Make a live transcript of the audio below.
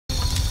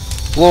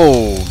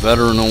Hello,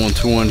 Veteran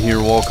 0121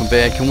 here, welcome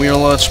back, and we are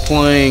let's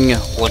playing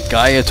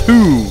Legaia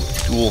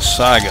 2, Duel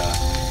Saga.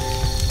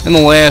 In the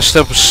last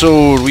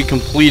episode, we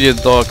completed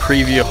the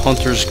Cravia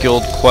Hunters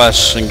Guild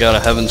quests and got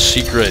a Heaven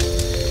Secret.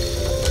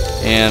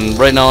 And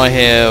right now I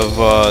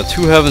have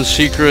 2 Heaven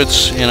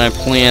Secrets, and I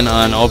plan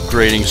on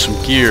upgrading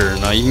some gear.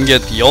 Now you can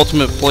get the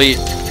Ultimate Plate,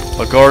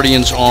 a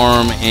Guardian's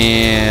Arm,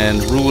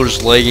 and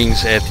Ruler's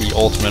Leggings at the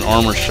Ultimate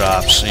Armor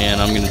Shops,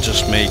 and I'm going to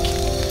just make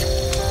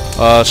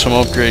some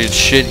upgraded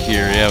shit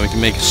here. Yeah, we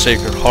can make a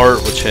Sacred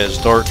Heart, which has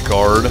Dark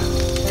Guard.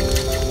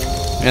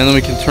 And then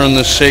we can turn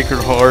this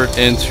Sacred Heart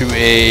into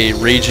a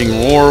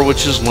Raging Roar,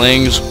 which is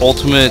Lang's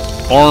ultimate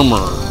armor,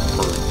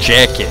 or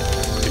jacket,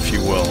 if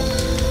you will.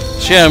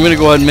 So yeah, I'm going to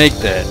go ahead and make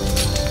that.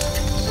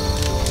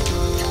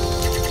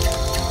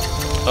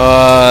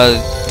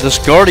 This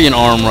Guardian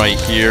Arm right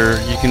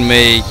here, you can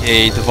make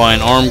a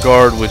Divine Arm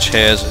Guard, which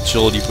has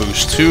Agility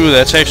Boost 2.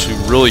 That's actually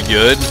really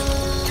good.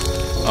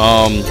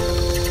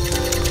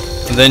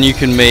 And then you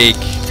can make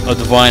a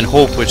Divine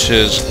Hope, which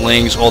is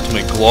Lang's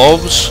ultimate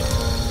gloves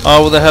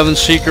with a Heaven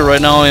Secret.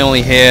 Right now I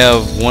only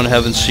have 1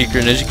 Heaven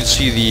Secret, and as you can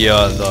see,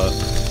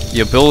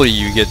 the ability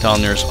you get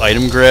down there is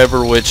Item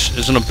Grabber, which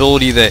is an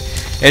ability that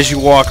as you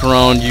walk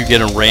around you get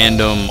a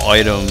random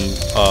item,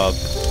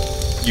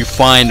 you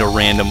find a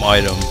random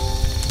item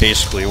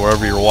basically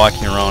wherever you're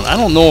walking around. I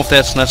don't know if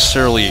that's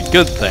necessarily a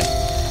good thing.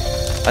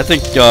 I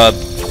think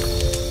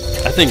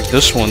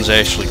this one's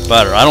actually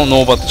better. I don't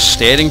know about the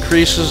stat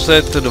increases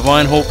that the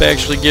Divine Hope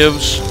actually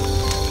gives.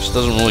 This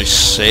doesn't really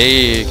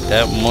say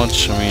that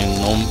much. I mean,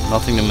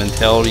 nothing to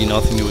mentality,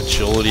 nothing to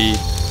agility,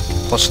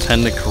 plus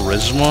 10 to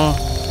charisma. I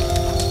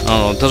don't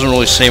know, it doesn't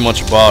really say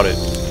much about it.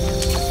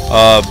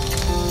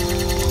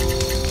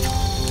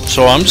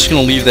 So I'm just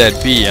going to leave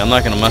that be. I'm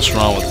not going to mess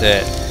around with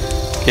that.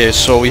 Okay,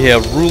 so we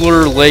have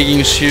Ruler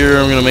Leggings here.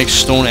 I'm going to make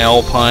Stone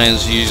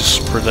Alpines. These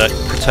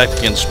protect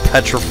against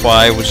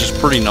Petrify, which is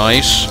pretty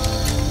nice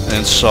in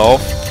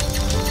itself.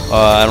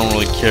 I don't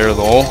really care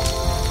though.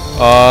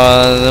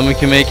 Then we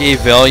can make a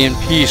Valiant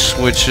Piece,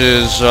 which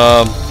is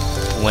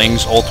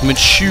Lang's ultimate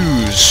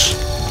shoes,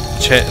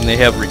 and they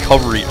have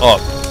recovery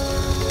up.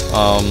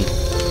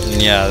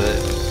 And yeah,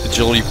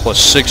 agility plus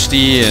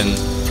 60, and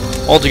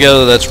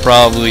altogether that's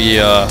probably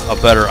a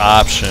better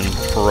option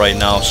for right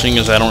now, seeing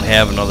as I don't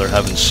have another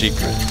Heaven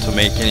Secret to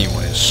make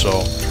anyways.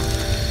 So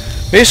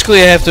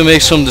basically I have to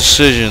make some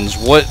decisions.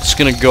 What's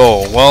going to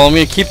go? Well, I'm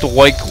going to keep the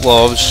white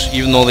gloves,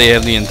 even though they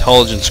have the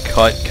intelligence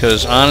cut,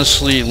 because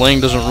honestly, Lang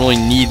doesn't really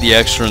need the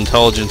extra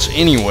intelligence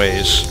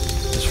anyways,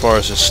 as far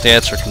as his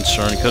stats are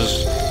concerned,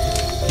 because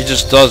he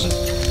just doesn't.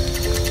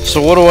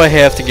 So what do I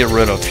have to get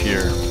rid of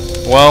here?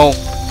 Well,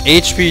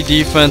 HP,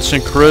 defense,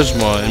 and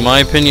charisma, in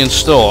my opinion,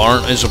 still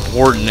aren't as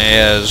important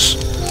as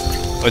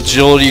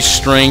agility,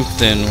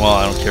 strength, and, well,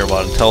 I don't care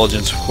about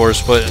intelligence, of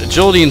course, but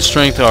agility and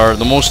strength are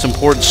the most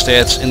important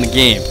stats in the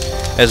game,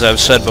 as I've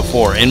said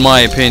before, in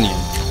my opinion.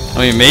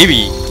 I mean,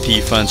 maybe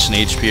defense and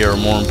HP are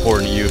more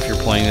important to you if you're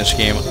playing this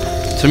game.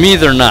 To me,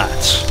 they're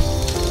not.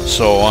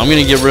 So I'm going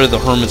to get rid of the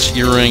Hermit's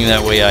Earring,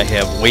 that way I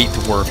have weight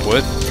to work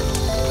with.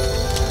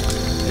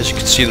 As you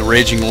can see, the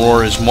Raging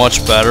Roar is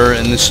much better.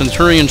 In the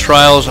Centurion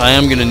Trials, I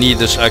am going to need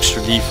this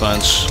extra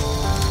defense.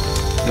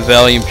 The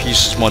Valiant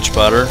Piece is much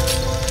better.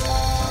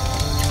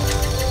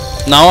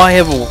 Now I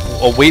have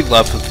a weight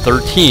left of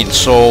 13,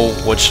 so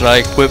what should I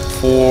equip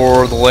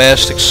for the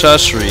last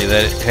accessory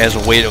that has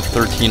a weight of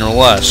 13 or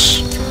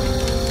less?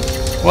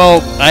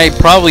 Well, I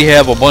probably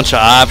have a bunch of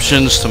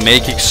options to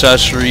make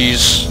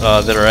accessories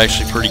that are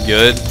actually pretty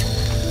good,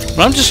 but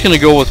I'm just going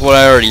to go with what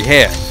I already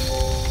have.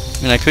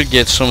 I mean, I could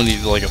get some of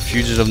these, like a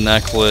Fugitive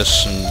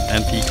Necklace and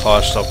MP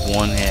cost up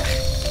 1,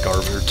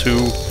 garbage,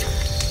 2.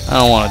 I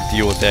don't want to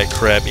deal with that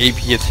crap.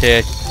 AP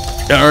attack,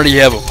 I already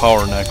have a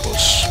Power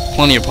Necklace.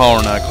 Plenty of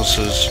Power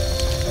Necklaces.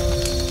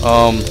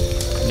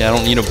 Yeah, I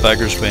don't need a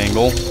Beggar's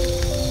Bangle.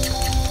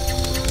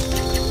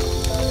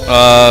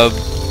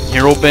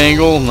 Hero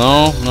Bangle?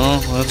 No,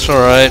 that's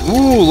alright.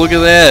 Ooh, look at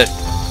that!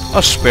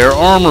 A Spare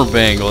Armor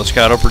Bangle. It's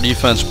got Upper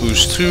Defense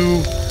Boost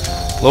 2,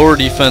 Lower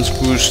Defense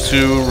Boost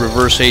 2,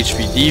 Reverse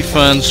HP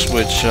Defense,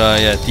 which,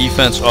 yeah,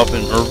 defense up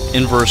in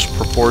inverse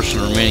proportion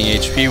to remaining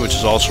HP, which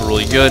is also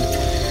really good.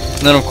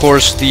 And then, of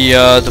course,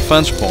 the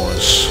defense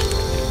bonus.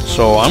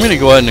 So I'm going to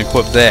go ahead and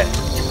equip that.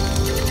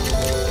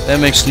 That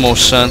makes the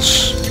most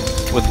sense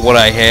with what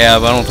I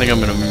have. I don't think I'm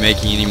going to be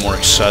making any more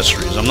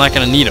accessories. I'm not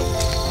going to need them.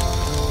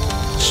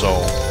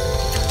 So,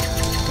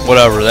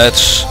 whatever.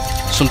 That's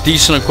some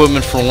decent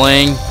equipment for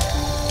Lang.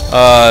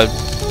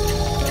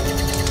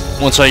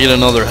 Once I get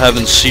another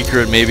Heaven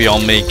Secret, maybe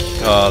I'll make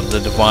the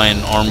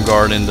Divine Arm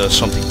Guard into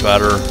something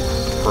better,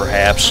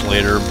 perhaps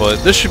later.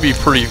 But this should be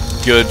pretty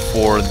good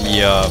for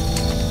the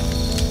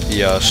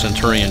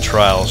Centurion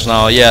Trials.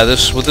 Now, yeah,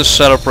 with this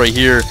setup right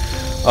here,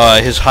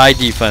 his high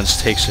defense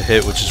takes a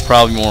hit, which is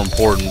probably more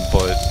important,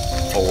 but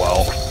oh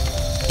well.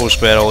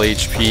 Post-battle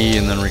HP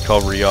and then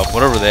recovery up,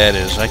 whatever that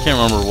is. I can't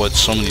remember what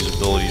some of these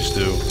abilities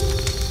do.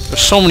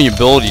 There's so many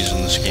abilities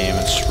in this game,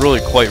 it's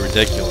really quite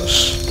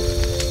ridiculous.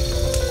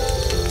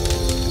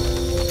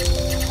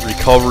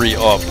 recovery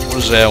up. What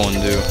does that one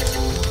do?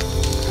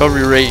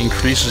 Recovery rate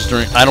increases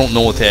during... I don't know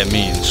what that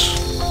means.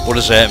 What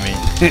does that mean?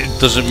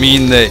 Does it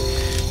mean that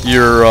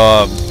your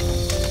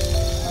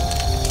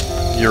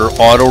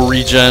auto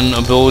regen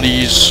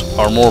abilities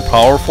are more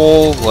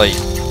powerful? Like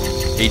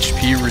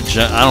HP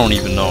regen? I don't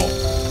even know.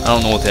 I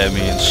don't know what that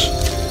means.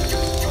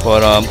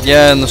 But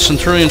yeah, in the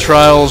Centurion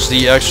trials,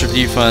 the extra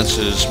defense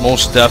is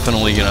most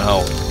definitely going to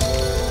help.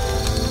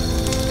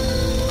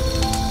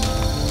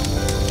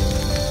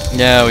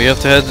 Yeah, we have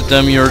to head to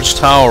Demiurge's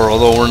Tower,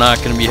 although we're not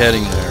going to be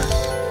heading there.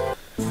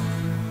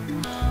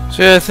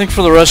 So yeah, I think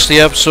for the rest of the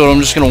episode,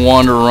 I'm just going to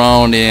wander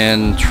around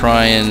and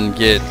try and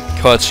get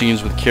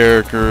cutscenes with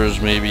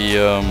characters, maybe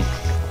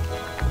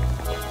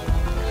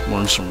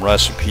learn some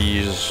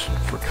recipes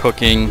for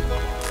cooking.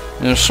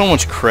 And there's so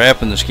much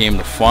crap in this game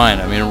to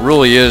find. I mean, it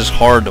really is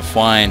hard to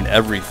find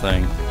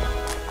everything.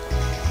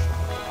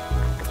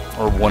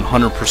 Or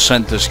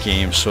 100% this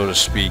game, so to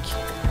speak.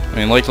 I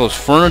mean, like those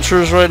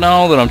furnitures right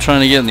now that I'm trying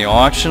to get in the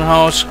auction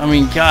house. I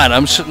mean, God,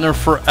 I'm sitting there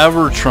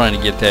forever trying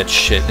to get that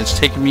shit. It's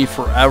taking me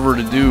forever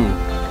to do.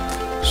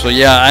 So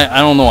yeah, I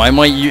don't know. I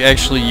might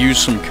actually use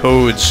some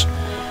codes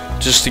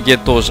just to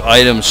get those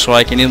items so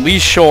I can at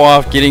least show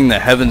off getting the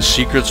Heaven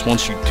Secrets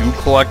once you do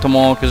collect them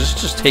all, because it's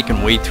just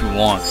taking way too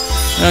long.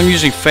 And I'm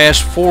using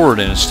fast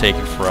forward and it's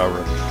taking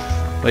forever.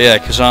 But yeah,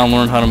 because I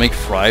learned how to make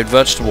fried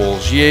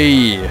vegetables.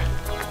 Yay!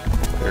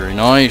 Very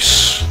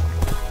nice.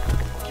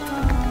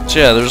 So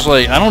yeah, there's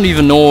like, I don't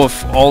even know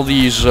if all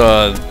these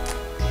frickin'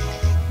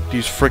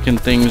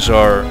 things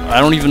are, I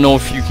don't even know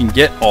if you can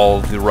get all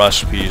of the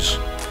recipes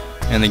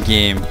in the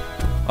game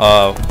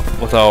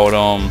without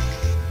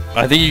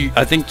I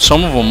think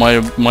some of them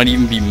might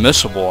even be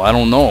missable. I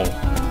don't know.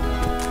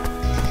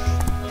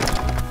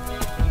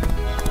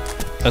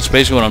 That's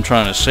basically what I'm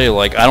trying to say.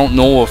 Like, I don't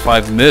know if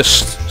I've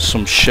missed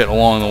some shit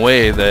along the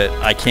way that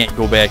I can't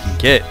go back and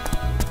get.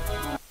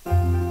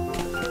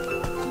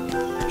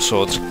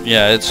 So it's,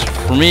 yeah, it's,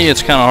 for me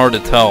it's kind of hard to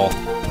tell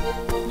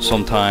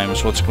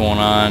sometimes what's going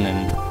on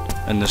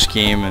in this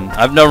game, and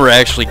I've never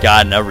actually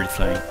gotten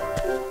everything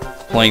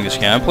playing this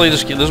game. I played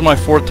this game, this is my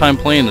 4th time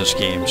playing this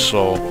game,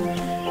 so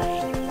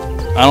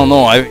I don't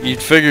know.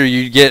 You'd figure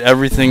you'd get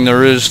everything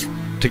there is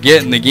to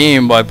get in the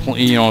game by,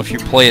 you know, if you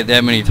play it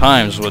that many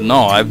times. But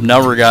no, I've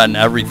never gotten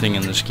everything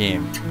in this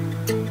game.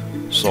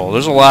 So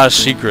there's a lot of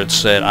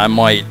secrets that I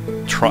might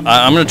try.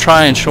 I'm gonna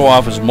try and show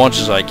off as much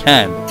as I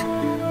can.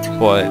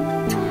 But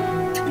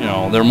you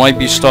know, there might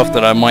be stuff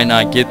that I might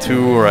not get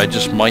to, or I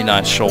just might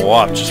not show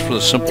off, just for the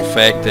simple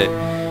fact that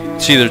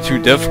it's either too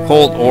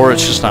difficult or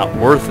it's just not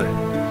worth it.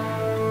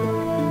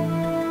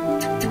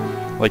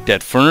 Like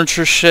that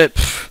furniture shit.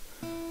 Pff,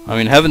 I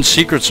mean, Heaven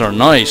Secrets are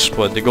nice,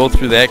 but to go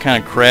through that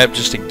kind of crap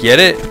just to get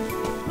it,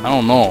 I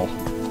don't know.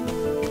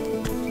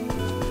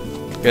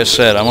 Like I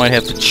said, I might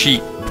have to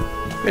cheat.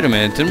 Wait a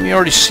minute, didn't we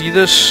already see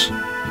this?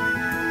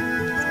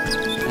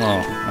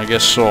 Oh, I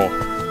guess so.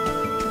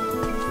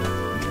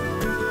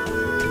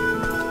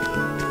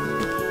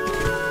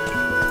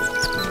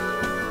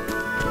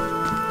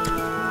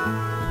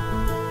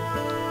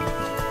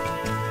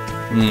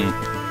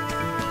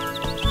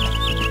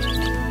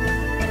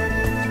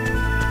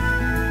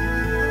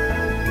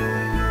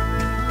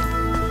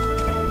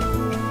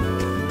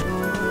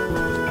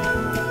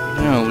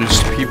 Yeah, at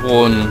least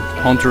people in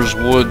Hunter's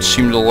Wood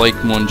seem to like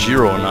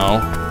Manjiro now.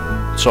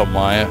 What's up,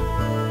 Maya?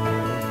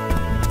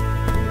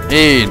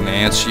 Hey,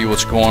 Nancy,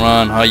 what's going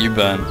on? How you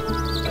been?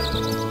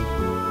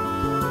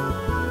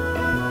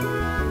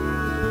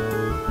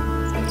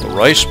 The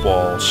rice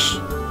balls.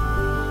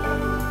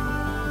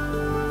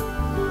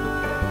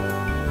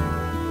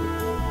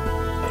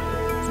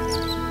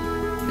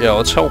 Yeah,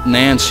 let's help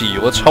Nancy.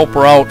 Let's help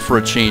her out for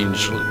a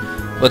change.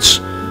 Let's...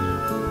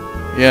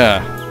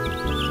 Yeah.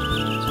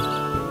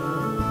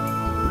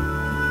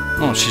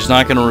 Oh, she's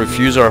not going to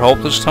refuse our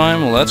help this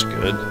time? Well, that's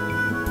good.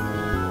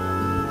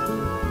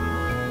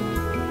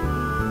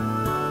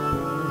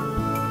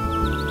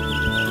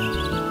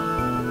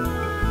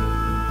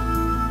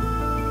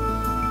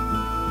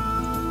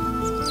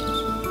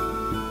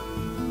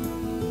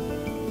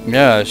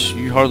 Yeah,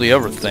 you hardly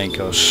ever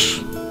thank us.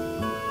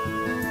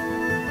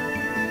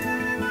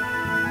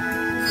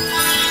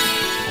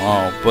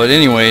 Wow, but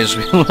anyways,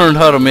 we learned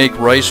how to make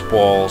rice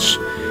balls,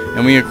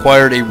 and we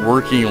acquired a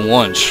working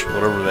lunch,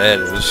 whatever that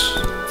is.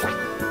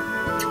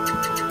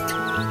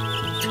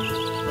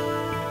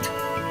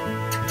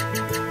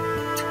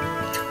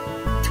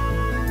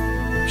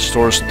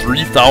 Restores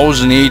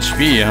 3,000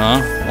 HP,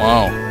 huh?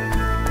 Wow.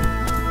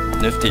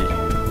 Nifty.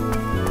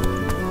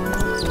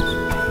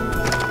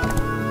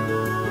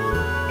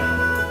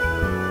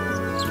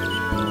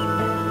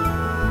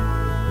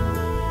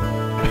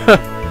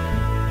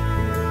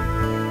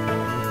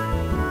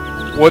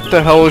 What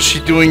the hell is she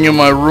doing in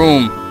my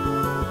room?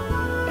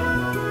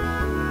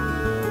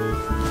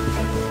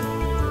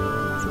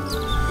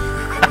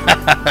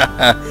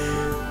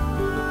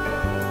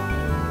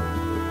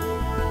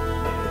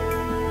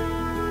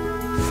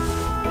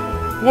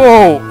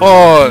 Whoa!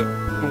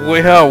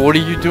 Wait, what are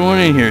you doing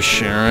in here,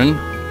 Sharon?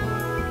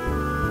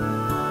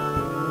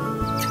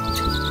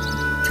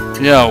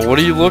 Yeah, what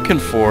are you looking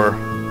for?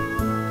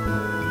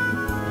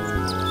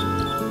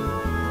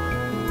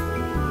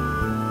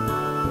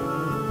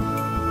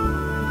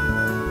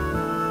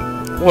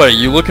 What, are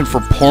you looking for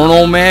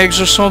porno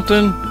mags or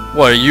something?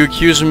 What, are you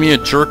accusing me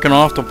of jerking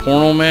off to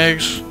porno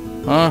mags?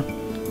 Huh?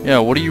 Yeah,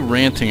 what are you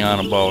ranting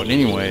on about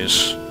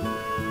anyways?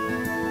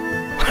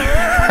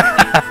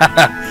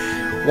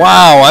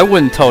 Wow, I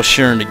wouldn't tell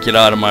Sharon to get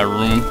out of my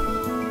room.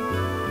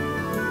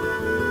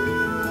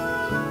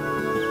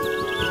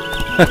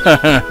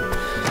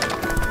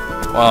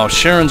 Wow,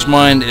 Sharon's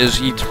mind is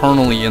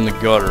eternally in the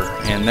gutter,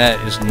 and that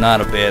is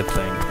not a bad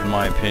thing, in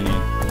my opinion.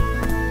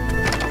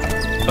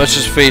 Let's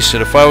just face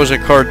it, if I was a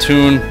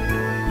cartoon,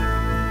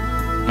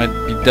 I'd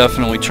be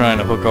definitely trying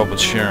to hook up with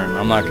Sharon,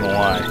 I'm not gonna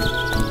lie.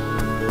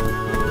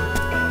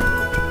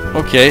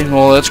 Okay,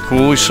 well that's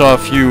cool, we saw a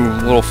few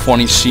little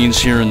funny scenes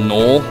here in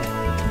Noel.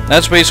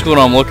 That's basically what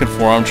I'm looking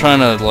for. I'm trying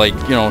to, like,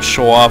 you know,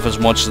 show off as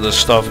much of this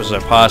stuff as I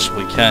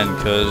possibly can,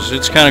 because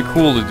it's kind of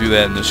cool to do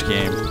that in this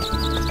game.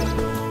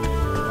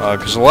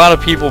 Because a lot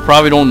of people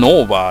probably don't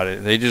know about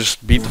it. They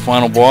just beat the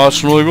final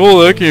boss and they're like,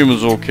 oh, that game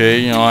is okay.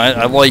 You know,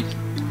 I like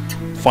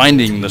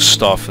finding this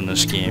stuff in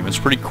this game. It's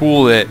pretty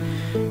cool that,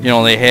 you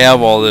know, they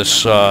have all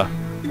this,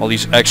 all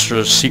these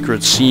extra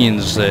secret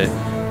scenes that,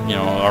 you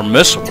know, are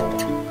missable.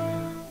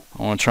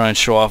 I want to try and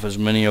show off as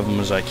many of them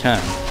as I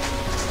can.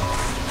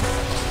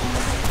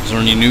 Is there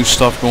any new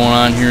stuff going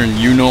on here in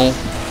I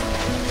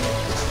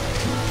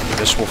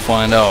guess we'll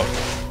find out.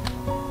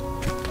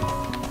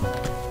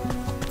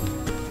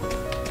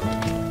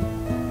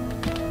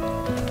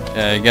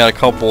 Yeah, you got a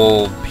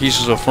couple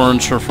pieces of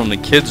furniture from the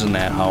kids in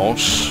that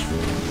house.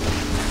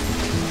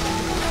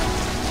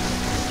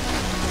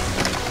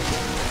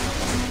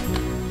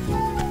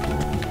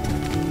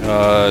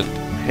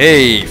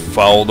 Hey,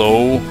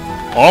 Faldo.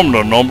 I'm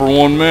the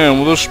 #1 man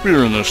with a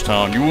spear in this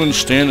town. You wouldn't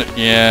stand it?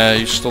 Yeah,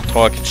 he's still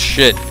talking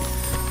shit.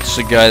 It's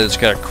the guy that's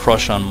got a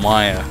crush on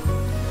Maya.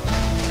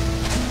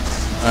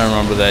 I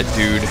remember that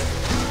dude.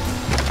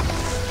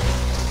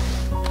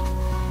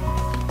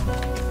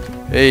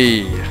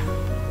 Hey.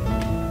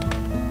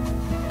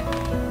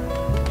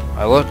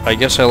 I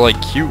guess I like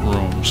cute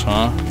rooms,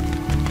 huh?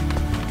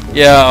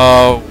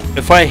 Yeah,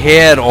 if I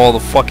had all the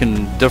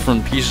fucking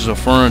different pieces of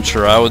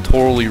furniture, I would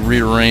totally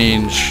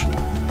rearrange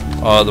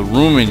the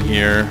room in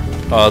here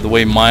the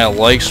way Maya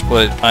likes,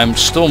 but I'm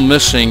still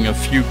missing a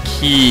few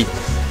key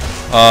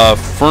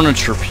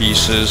furniture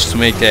pieces to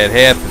make that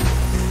happen.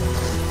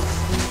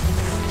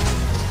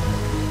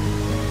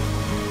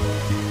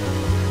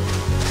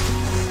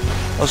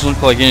 Doesn't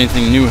look like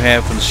anything new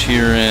happens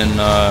here in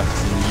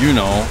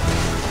Uno.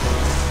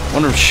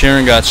 Wonder if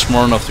Sharon got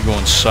smart enough to go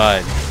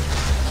inside.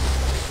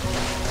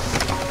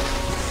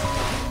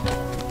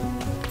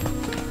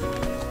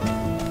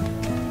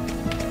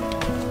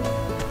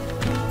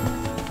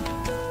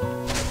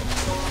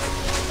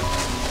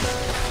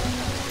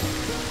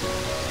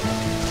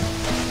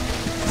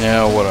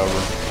 Yeah,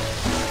 whatever.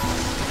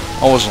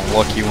 I wasn't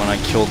lucky when I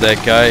killed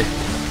that guy.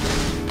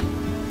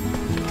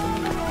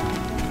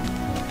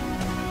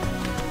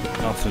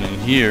 Nothing in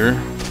here.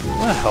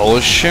 Where the hell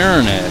is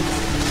Sharon at?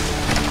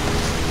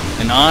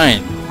 And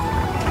Ein.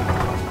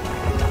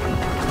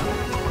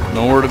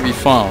 Nowhere to be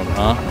found,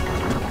 huh?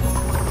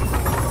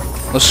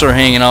 Unless they're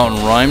hanging out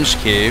in Rhymes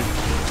Cave.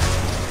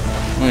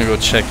 I'm gonna go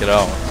check it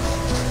out.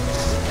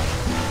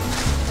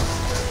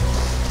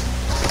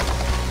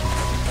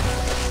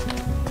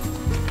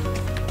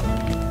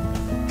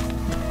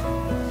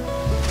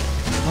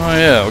 Oh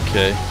yeah,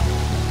 okay.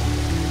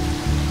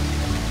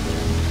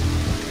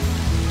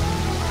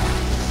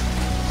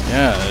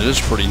 Yeah, it is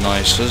pretty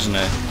nice, isn't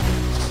it?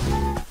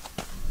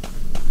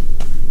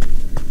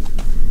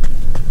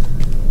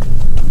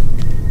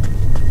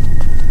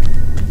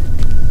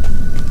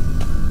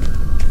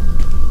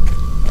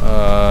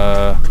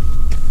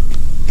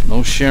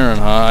 No Sharon,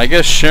 huh? I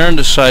guess Sharon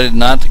decided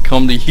not to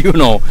come to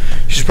Uno.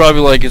 She's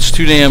probably like, it's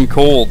too damn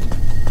cold.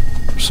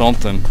 Or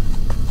something.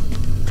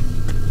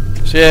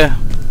 So yeah.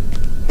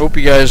 Hope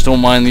you guys don't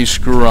mind these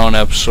screw around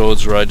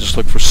episodes where I just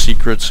look for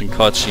secrets and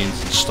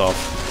cutscenes and stuff.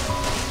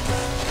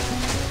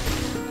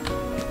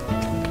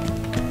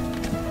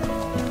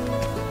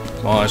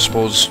 Well, I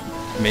suppose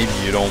maybe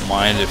you don't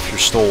mind if you're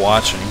still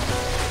watching.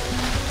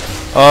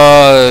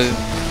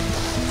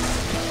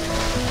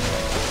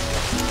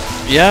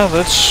 Yeah,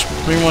 that's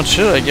pretty much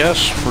it, I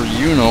guess, for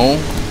Uno.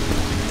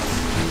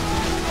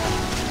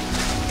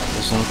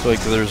 Doesn't look like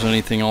there's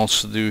anything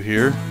else to do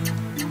here.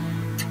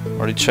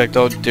 Already checked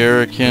out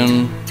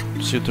Derrican.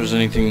 See if there's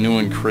anything new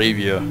in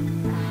Cravia.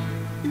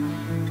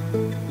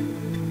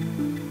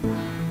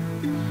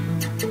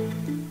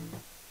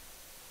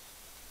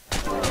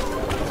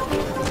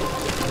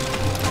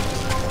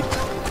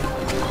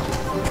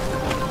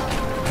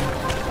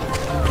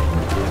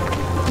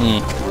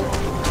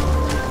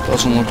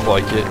 Doesn't look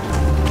like it.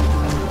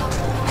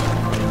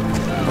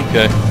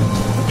 Okay.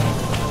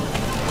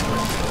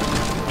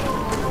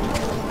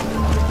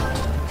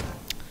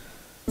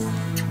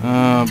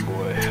 Oh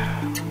boy.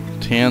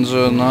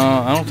 Tanza, no,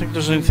 I don't think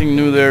there's anything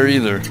new there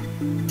either.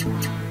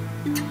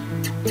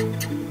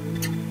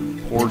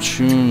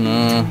 Fortune,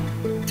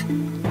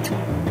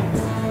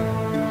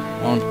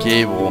 Mount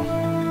Gable.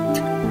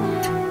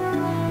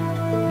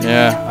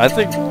 Yeah, I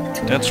think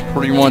that's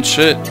pretty much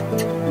it.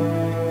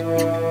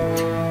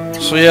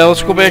 So yeah,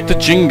 let's go back to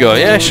Jenga.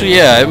 Yeah, actually,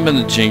 yeah, I haven't been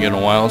to Jenga in a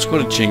while. Let's go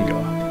to Jenga.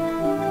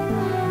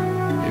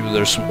 Maybe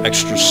there's some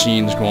extra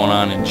scenes going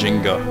on in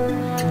Jenga.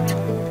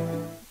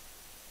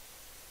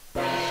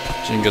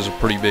 Jenga's a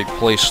pretty big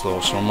place though,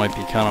 so it might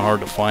be kind of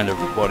hard to find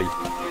everybody.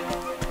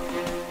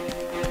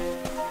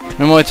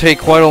 It might take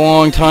quite a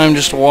long time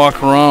just to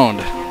walk around.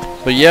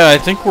 But yeah, I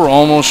think we're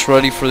almost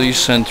ready for these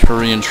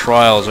Centurion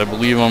trials. I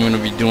believe I'm going to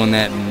be doing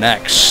that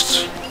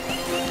next.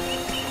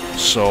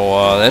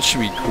 So that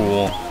should be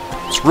cool.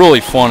 It's really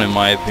fun in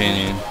my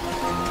opinion.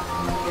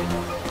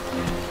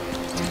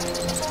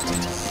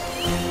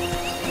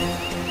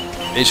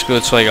 Basically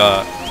it's like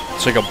a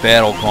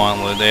battle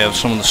gauntlet. They have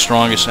some of the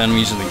strongest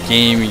enemies in the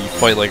game. You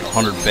fight like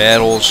 100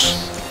 battles.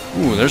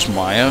 Ooh, there's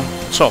Maya.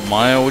 What's up,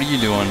 Maya? What are you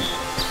doing?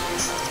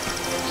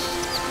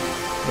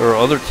 There are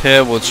other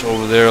tablets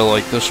over there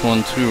like this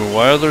one too.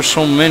 Why are there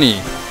so many?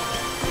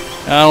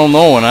 I don't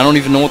know, and I don't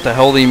even know what the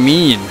hell they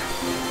mean.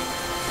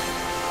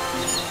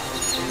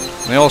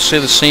 They all say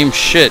the same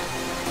shit.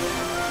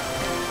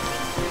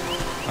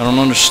 I don't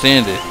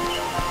understand it.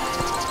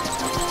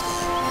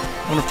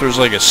 I wonder if there's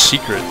like a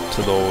secret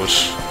to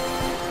those.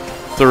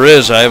 If there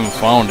is, I haven't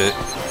found it.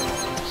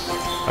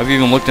 I've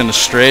even looked in the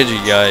strategy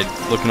guide,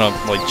 looking up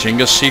like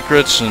Jenga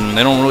secrets, and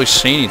they don't really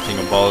say anything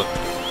about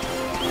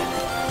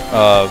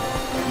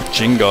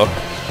Jenga.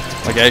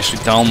 Like I actually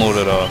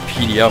downloaded a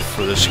PDF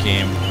for this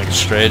game, like a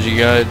strategy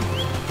guide.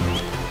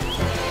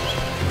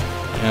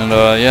 And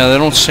yeah, they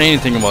don't say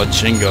anything about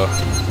Jenga,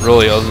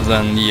 really, other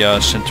than the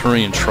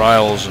Centurion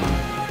trials and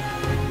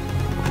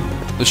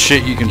the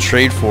shit you can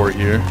trade for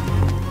here.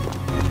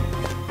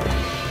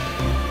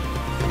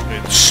 May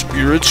the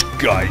spirits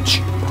guide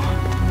you.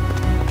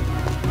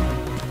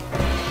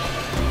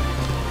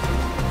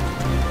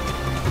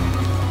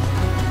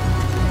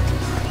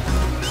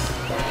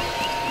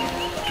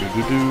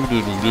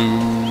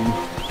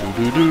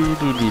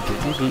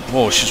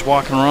 Whoa, she's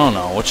walking around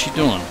now. What's she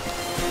doing?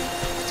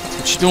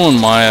 What you doing,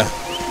 Maya?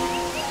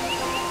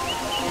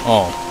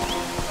 Oh.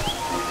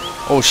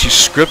 Oh, she's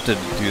scripted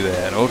to do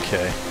that.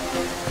 Okay.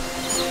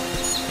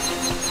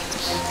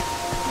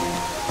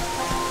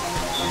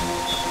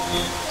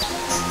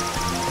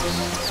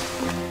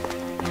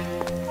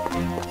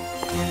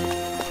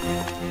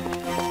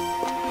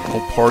 No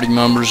party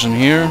members in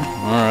here?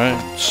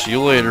 Alright. See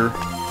you later.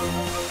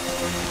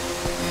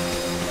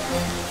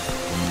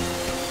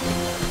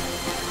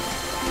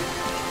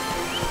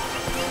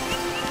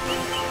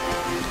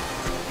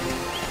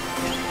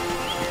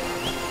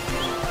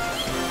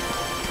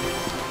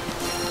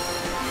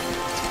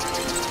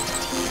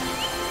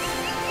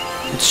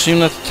 It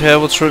seemed that the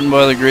tablets written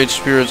by the Great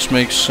Spirits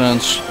make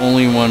sense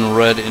only when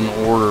read in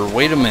order.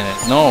 Wait a minute.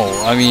 No,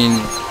 I mean...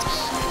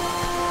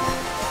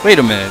 Wait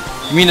a minute.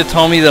 You mean to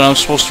tell me that I'm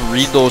supposed to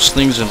read those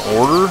things in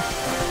order?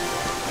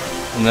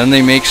 And then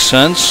they make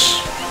sense?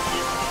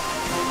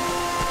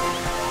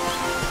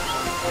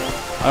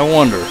 I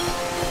wonder.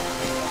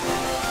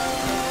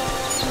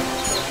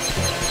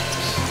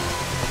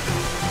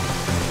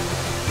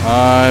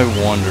 I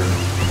wonder.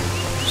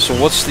 So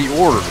what's the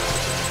order?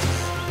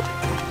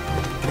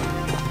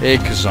 Hey,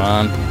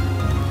 Kazan.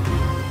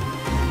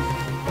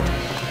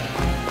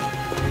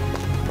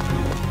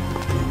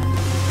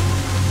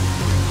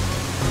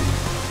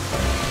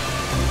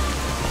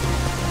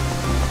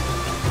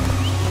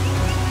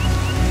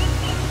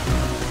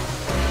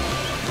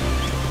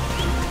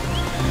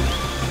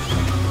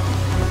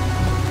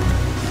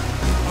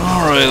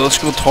 Alright, let's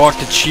go talk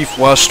to Chief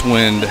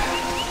Westwind.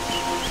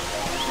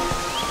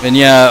 And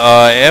yeah,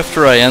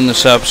 after I end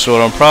this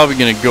episode, I'm probably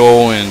going to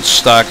go and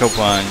stock up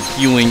on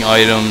healing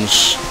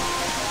items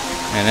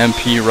and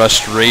MP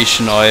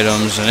restoration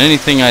items and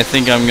anything I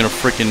think I'm going to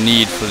frickin'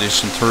 need for these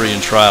Centurion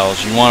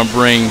trials. You want to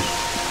bring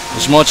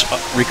as much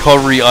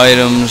recovery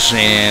items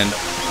and,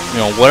 you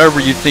know, whatever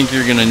you think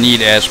you're going to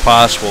need as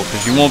possible,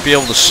 because you won't be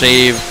able to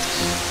save,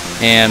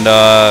 and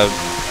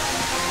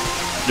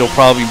you'll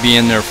probably be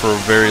in there for a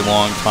very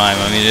long time.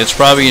 I mean, it's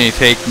probably going to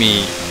take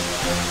me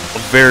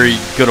a very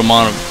good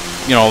amount of,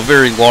 you know, a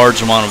very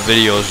large amount of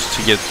videos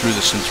to get through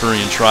the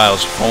Centurion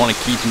trials. If I want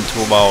to keep them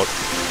to about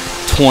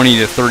 20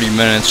 to 30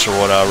 minutes or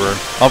whatever,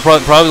 I'll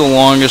probably the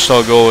longest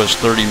I'll go is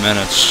 30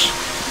 minutes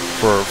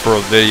for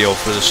a video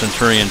for the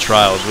Centurion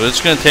trials, but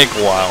it's going to take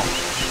a while.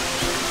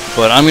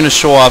 But I'm going to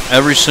show off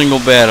every single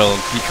battle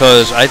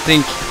because I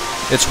think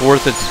it's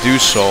worth it to do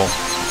so.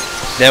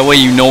 That way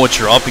you know what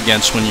you're up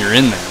against when you're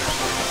in there.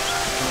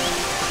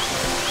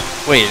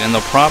 Wait, in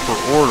the proper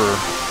order,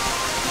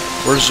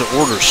 where does the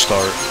order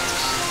start?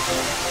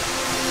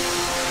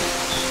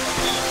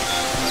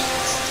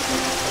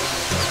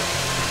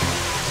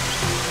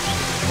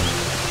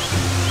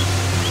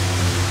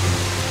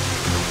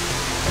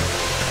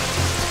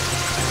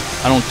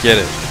 I don't get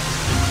it.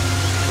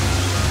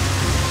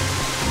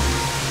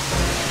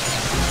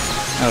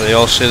 Oh, they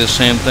all say the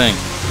same thing.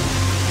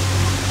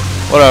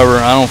 Whatever,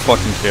 I don't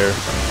fucking care.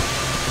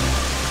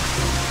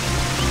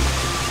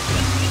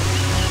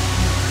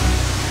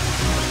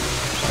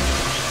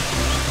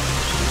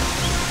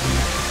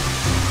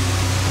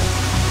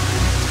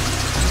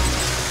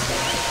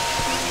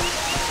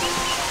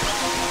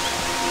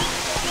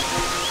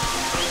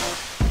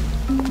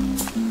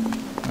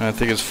 I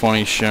think it's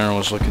funny Sharon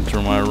was looking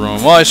through my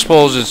room. Well, I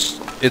suppose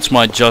it's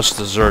my just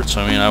desserts.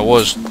 I mean, I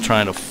was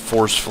trying to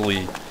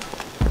forcefully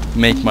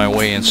make my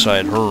way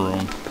inside her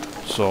room.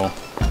 So,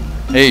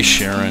 hey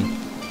Sharon.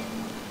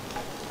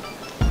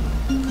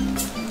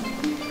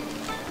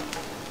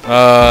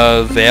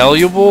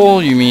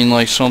 Valuable? You mean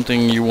like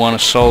something you want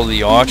to sell to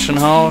the auction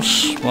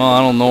house? Well,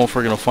 I don't know if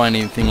we're going to find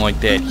anything like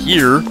that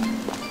here.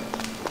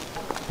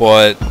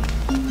 But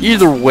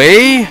either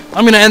way,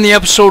 I'm going to end the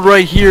episode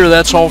right here.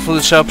 That's all for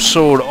this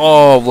episode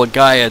of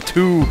Legaia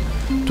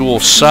 2 Duel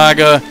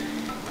Saga.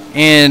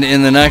 And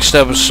in the next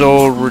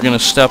episode, we're going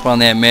to step on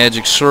that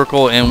magic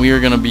circle and we are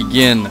going to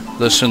begin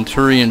the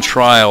Centurion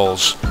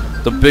Trials,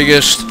 the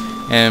biggest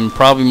and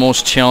probably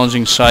most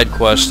challenging side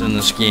quest in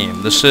this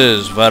game. This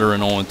is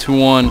Veteran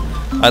 0121.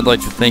 I'd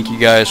like to thank you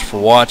guys for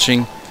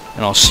watching,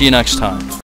 and I'll see you next time.